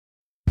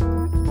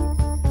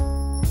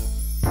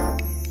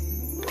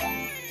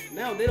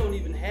now they don't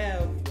even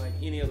have like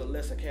any other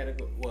lesser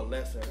category. Well,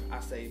 lesser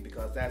I say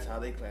because that's how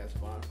they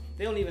classify.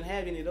 They don't even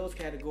have any of those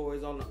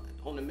categories on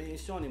the main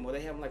show anymore.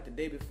 They have them like the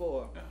day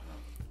before.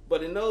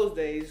 But in those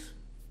days,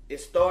 it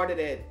started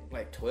at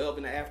like 12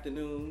 in the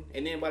afternoon,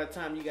 and then by the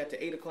time you got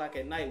to 8 o'clock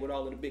at night with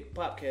all of the big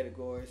pop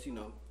categories, you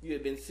know, you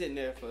had been sitting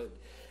there for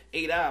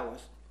 8 hours.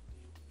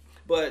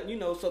 But, you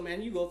know, so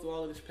man, you go through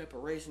all of this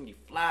preparation, you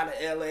fly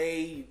to LA,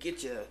 you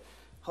get your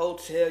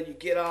hotel, you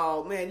get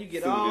all, man, you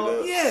get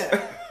all,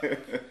 yeah.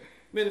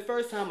 Man, the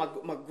first time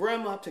my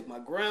grandma took my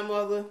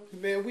grandmother,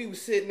 man, we was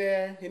sitting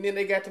there, and then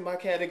they got to my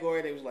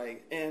category, they was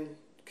like, and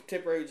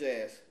contemporary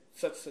jazz.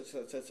 Such,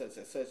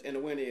 and the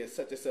winner is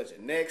such and such.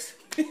 And next,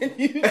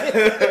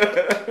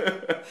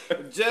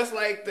 just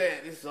like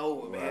that, it's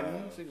over,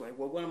 man. So you're like,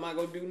 well, what am I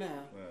gonna do now?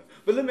 Wow.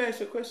 But let me ask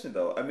you a question,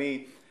 though. I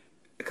mean,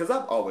 because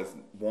I've always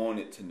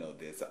wanted to know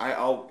this.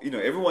 You know,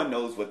 everyone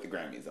knows what the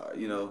Grammys are.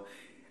 You know,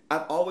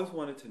 I've always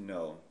wanted to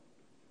know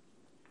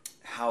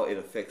how it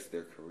affects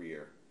their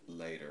career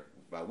later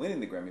by winning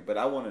the Grammy. But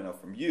I want to know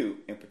from you,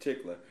 in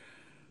particular,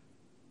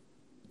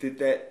 did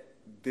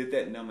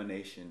that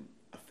nomination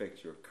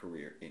affect your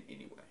career in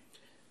any way?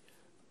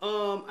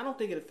 I don't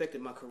think it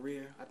affected my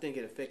career. I think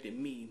it affected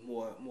me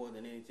more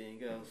than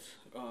anything else.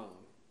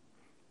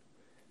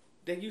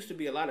 There used to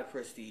be a lot of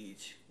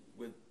prestige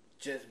with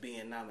just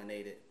being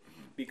nominated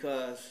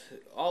because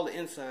all the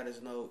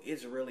insiders know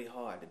it's really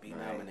hard to be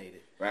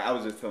nominated. Right. I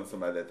was just telling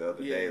somebody that the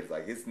other day. It's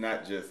like it's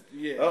not just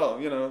you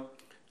know,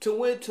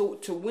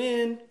 to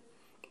win.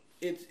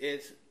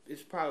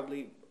 It's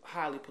probably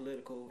highly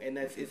political, and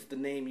it's the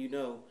name you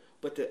know.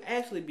 But to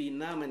actually be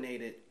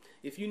nominated,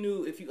 if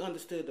you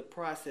understood the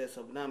process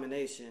of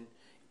nomination,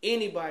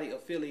 anybody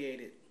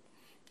affiliated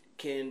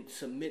can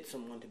submit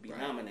someone to be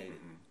nominated.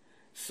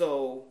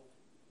 So,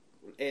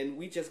 and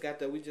we just got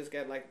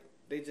like,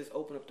 they just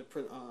opened up the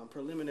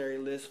preliminary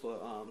list for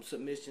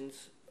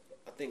submissions,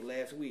 I think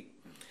last week.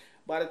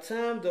 By the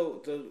time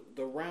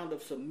the round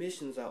of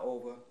submissions are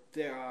over,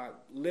 there are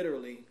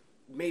literally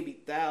maybe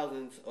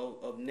thousands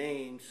of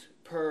names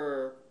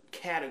per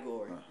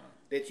category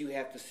that you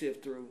have to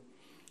sift through.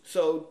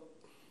 So,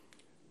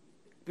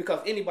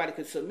 because anybody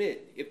could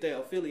submit if they're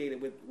affiliated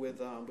with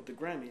the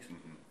Grammys.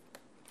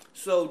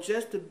 So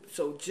just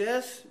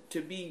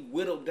to be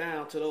whittled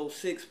down to those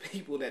 6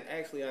 people that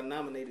actually are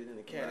nominated in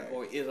the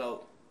category is a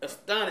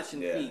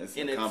astonishing feat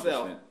in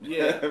itself.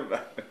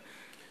 Yeah.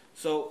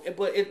 So,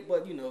 but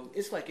you know,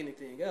 it's like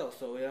anything else.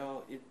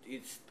 So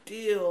it's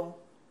still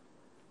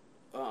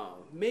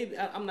maybe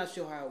I'm not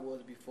sure how it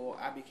was before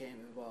I became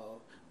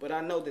involved, but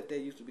I know that there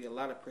used to be a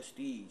lot of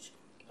prestige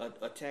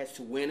attached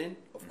to winning,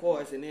 of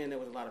course, and then there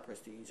was a lot of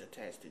prestige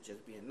attached to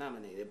just being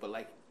nominated. But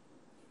like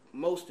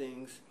most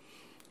things,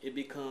 it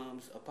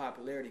becomes a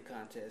popularity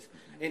contest.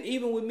 And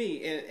even with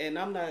me, and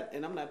I'm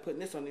not putting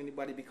this on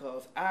anybody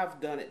because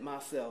I've done it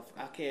myself.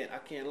 I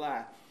can't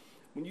lie.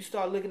 When you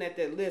start looking at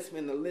that list,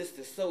 man, the list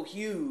is so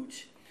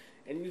huge,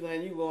 and you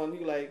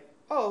like,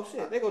 oh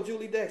shit, there go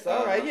Julie Dexter.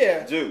 All right,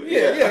 yeah, Julie,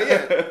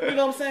 yeah. You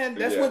know what I'm saying?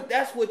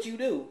 That's what you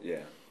do.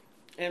 Yeah.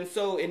 And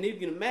so, and you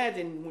can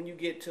imagine when you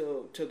get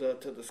to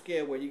the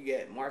scale where you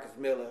get Marcus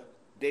Miller,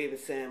 David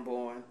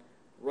Sanborn,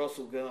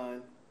 Russell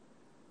Gunn,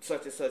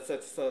 such and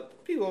such,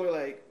 people are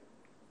like,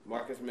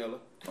 Marcus Miller,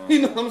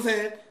 you know what I'm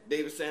saying?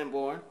 David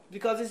Sanborn,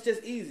 because it's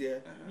just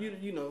easier.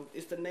 You know,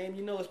 it's the name,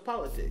 you know, it's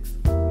politics.